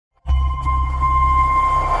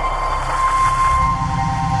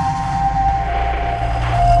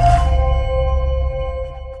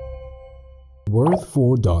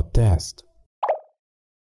4-dot test.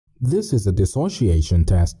 This is a dissociation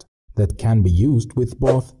test that can be used with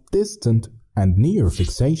both distant and near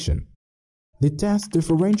fixation. The test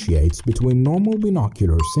differentiates between normal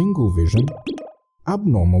binocular single vision,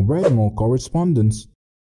 abnormal retinal correspondence,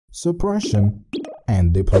 suppression,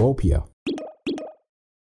 and diplopia.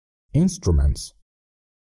 Instruments: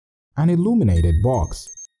 an illuminated box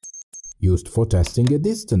used for testing a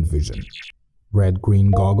distant vision,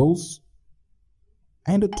 red-green goggles,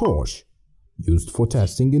 and a torch used for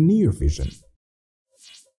testing a near vision.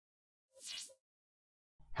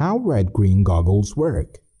 How red-green goggles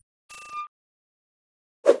work.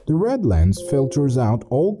 The red lens filters out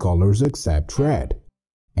all colors except red,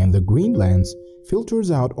 and the green lens filters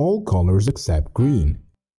out all colors except green.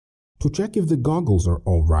 To check if the goggles are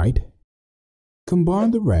alright,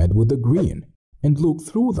 combine the red with the green and look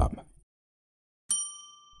through them.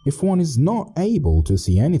 If one is not able to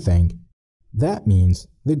see anything, that means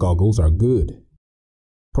the goggles are good.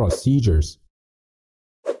 Procedures: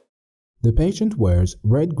 the patient wears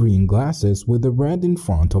red-green glasses with the red in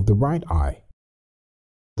front of the right eye.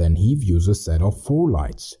 Then he views a set of 4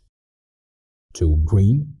 lights: 2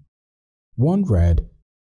 green, 1 red,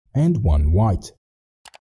 and 1 white.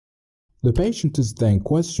 The patient is then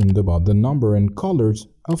questioned about the number and colors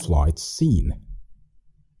of lights seen.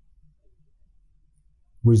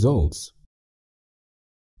 Results: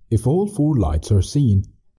 if all 4 lights are seen,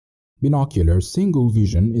 binocular single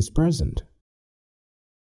vision is present.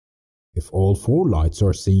 If all 4 lights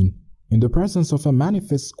are seen in the presence of a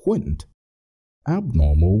manifest squint,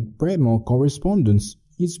 abnormal retinal correspondence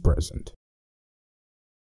is present.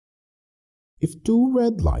 If 2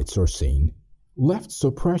 red lights are seen, left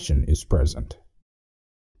suppression is present.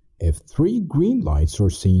 If 3 green lights are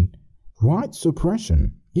seen, right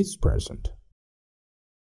suppression is present.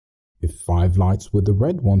 If 5 lights with the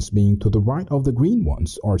red ones being to the right of the green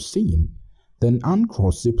ones are seen, then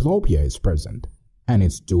uncrossed diplopia is present, and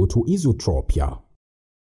it's due to esotropia.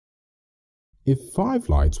 If 5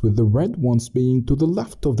 lights with the red ones being to the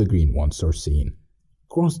left of the green ones are seen,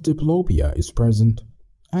 crossed diplopia is present,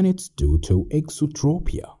 and it's due to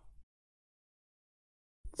exotropia.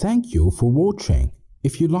 Thank you for watching.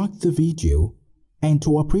 If you liked the video, and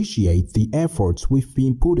to appreciate the efforts we've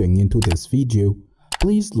been putting into this video,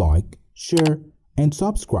 please like, share, and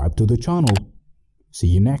subscribe to the channel. See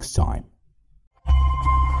you next time.